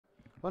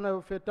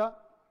Hon Feta.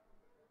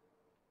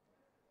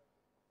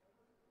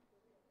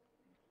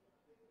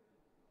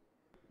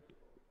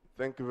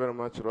 Thank you very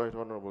much, Right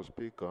Honorable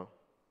Speaker.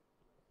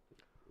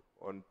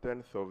 On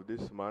 10th of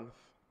this month,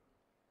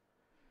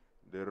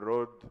 the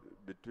road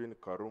between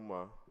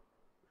Karuma,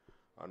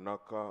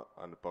 Anaka,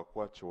 and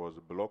Pakwach was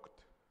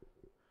blocked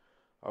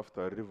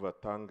after River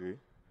Tangi,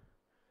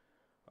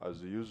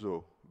 as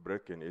usual,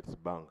 breaking its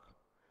bank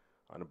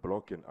and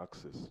blocking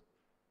access.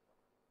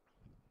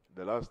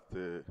 The last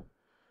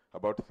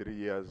about 3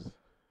 years,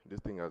 this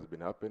thing has been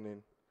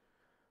happening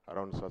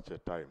around such a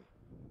time.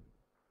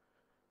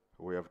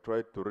 We have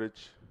tried to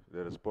reach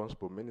the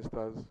responsible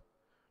ministers,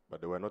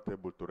 but they were not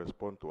able to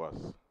respond to us.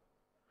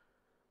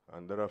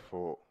 And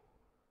therefore,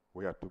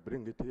 we had to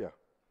bring it here.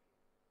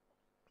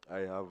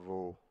 I have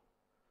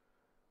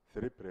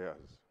 3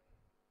 prayers.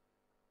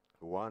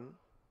 1,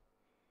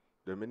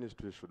 the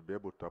ministry should be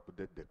able to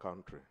update the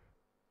country.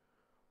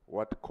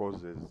 What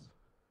causes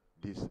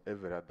this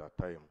every other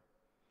time,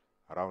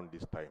 around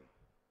this time?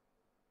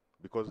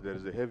 Because there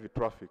is a heavy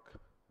traffic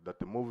that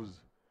moves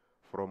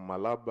from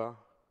Malaba,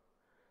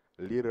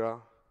 Lira,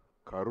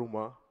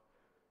 Karuma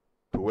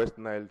to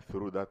WestNile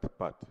through that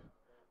part.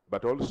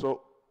 But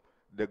also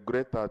the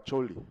greater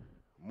Choli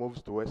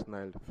moves to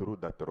WestNile through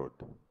that road.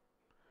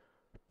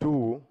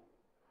 2,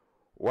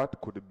 what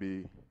could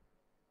be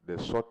the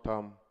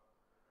short-term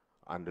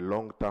and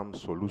long-term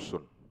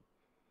solution?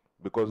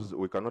 Because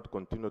we cannot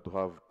continue to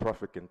have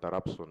traffic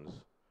interruptions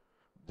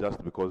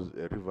just because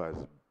a river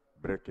is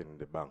breaking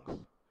the banks.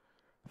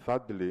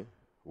 Thirdly,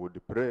 we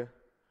would pray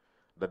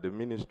that the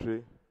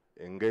ministry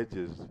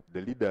engages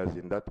the leaders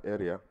in that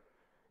area,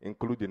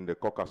 including the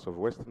caucus of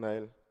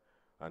WestNile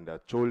and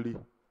Choli,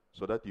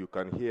 so that you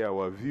can hear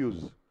our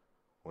views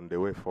on the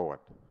way forward.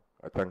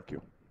 I thank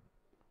you.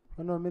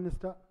 Honourable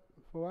Minister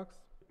for Works.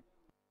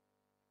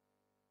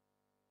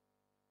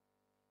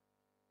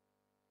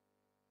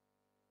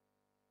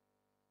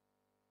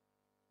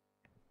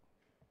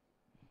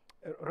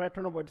 Right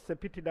Honourable, it's a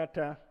pity that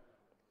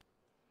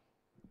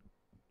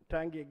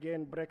Tangi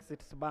again breaks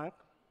its bank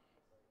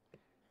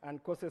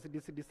and causes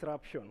this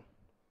disruption.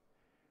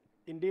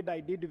 Indeed, I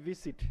did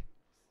visit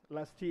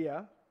last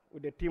year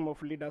with a team of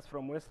leaders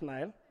from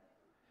WestNile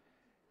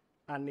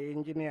and the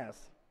engineers.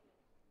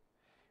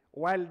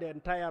 While the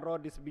entire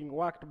road is being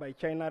worked by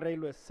China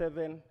Railway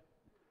 7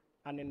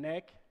 and the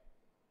NEC,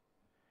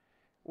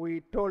 we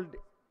told,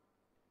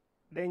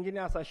 the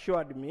engineers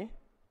assured me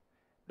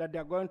that they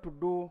are going to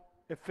do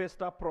a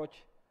first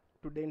approach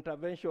to the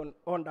intervention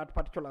on that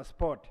particular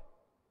spot.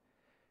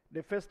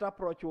 The first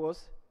approach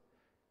was,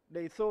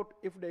 they thought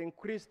if they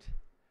increased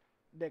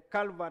the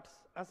culverts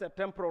as a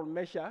temporal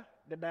measure,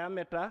 the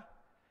diameter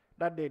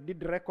that they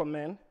did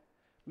recommend,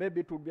 maybe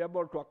it would be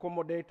able to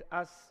accommodate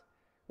as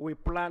we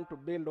plan to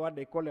build what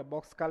they call a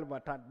box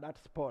culvert at that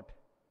spot.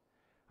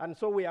 And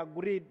so we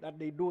agreed that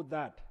they do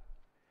that.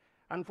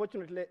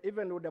 Unfortunately,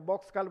 even with the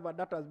box culvert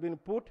that has been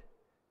put,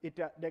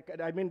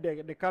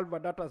 the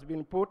culvert that has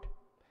been put,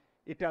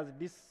 it has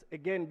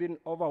again been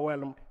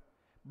overwhelmed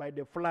by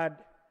the flood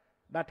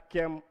that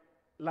came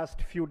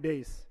last few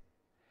days.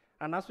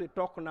 And as we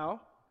talk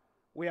now,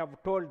 we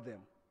have told them,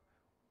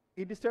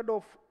 instead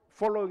of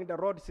following the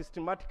road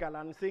systematically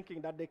and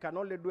thinking that they can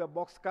only do a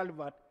box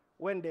culvert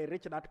when they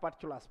reach that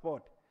particular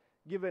spot,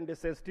 given the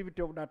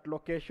sensitivity of that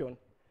location,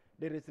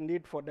 there is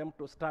need for them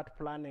to start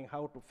planning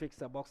how to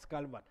fix a box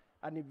culvert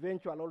and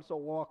eventually also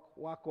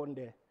work on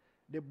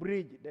the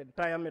bridge, the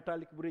entire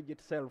metallic bridge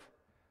itself,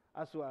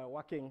 as we are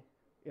working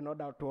in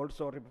order to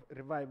also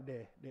revive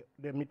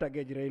the meter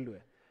gauge railway.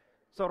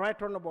 So Right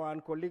Honourable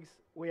and colleagues,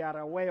 we are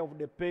aware of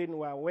the pain,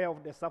 we are aware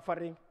of the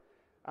suffering,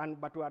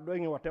 but we are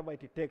doing whatever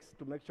it takes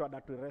to make sure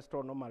that we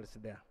restore normalcy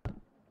there.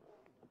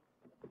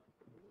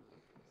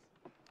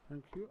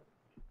 Thank you.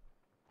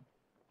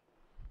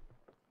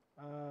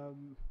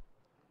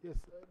 Yes,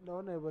 no,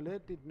 Honourable,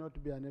 let it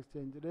not be an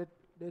exchange.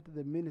 Let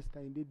the minister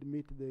indeed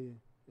meet the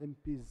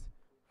MPs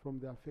from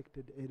the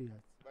affected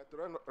areas. But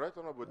Right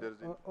Honourable, there's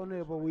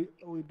Honourable,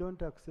 we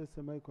don't access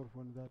a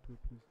microphone that way,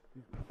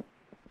 please.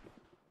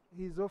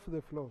 He's off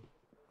the floor.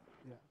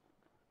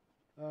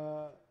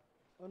 Yeah.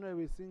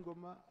 Honourable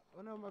Singoma,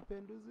 Honourable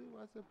Mapenduzi,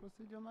 what's the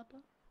procedure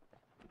matter?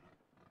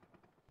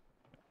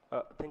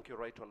 Thank you,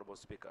 Right Honourable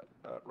Speaker.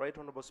 Right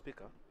Honourable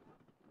Speaker,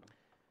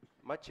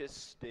 much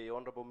as the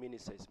Honourable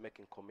Minister is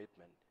making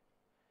commitment,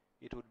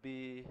 it would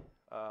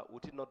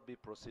it not be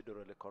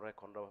procedurally correct,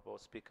 Honourable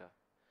Speaker,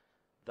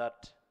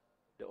 that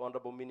the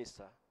Honourable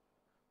Minister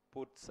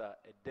puts a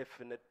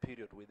definite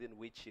period within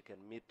which he can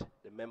meet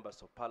the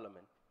members of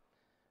Parliament?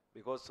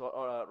 Because,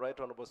 Right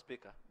Honourable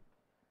Speaker,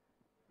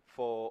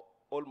 for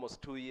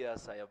almost 2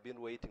 years I have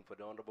been waiting for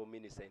the Honourable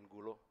Minister in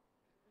Gulo.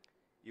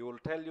 He will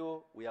tell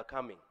you, we are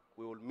coming,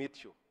 we will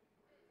meet you.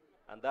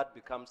 And that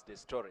becomes the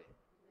story.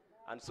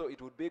 And so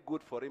it would be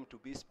good for him to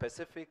be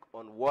specific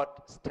on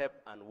what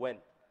step and when,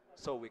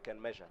 so we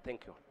can measure.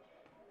 Thank you.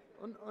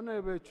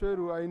 Honourable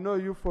Ecweru, I know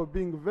you for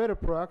being very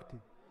proactive.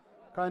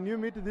 Can you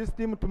meet this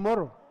team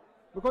tomorrow?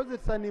 Because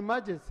it's an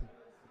emergency.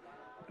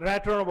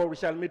 Right Honourable, we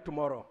shall meet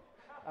tomorrow.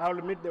 I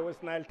will meet the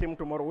WestNile team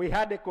tomorrow. We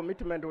had a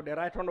commitment with the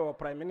Right Honorable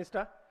Prime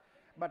Minister,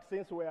 but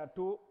since we are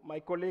two, my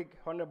colleague,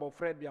 Honorable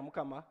Fred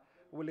Biamukama,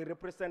 will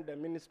represent the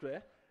ministry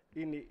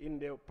in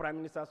the Prime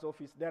Minister's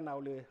office. Then I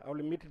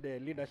will meet the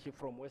leadership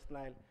from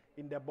WestNile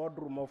in the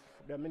boardroom of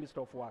the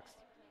Minister of Works.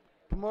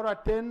 Tomorrow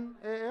at 10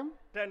 a.m.?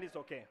 10 is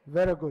okay.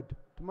 Very good.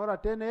 Tomorrow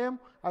at 10 a.m.,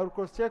 I will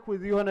cross-check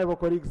with you, honorable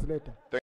colleagues, later.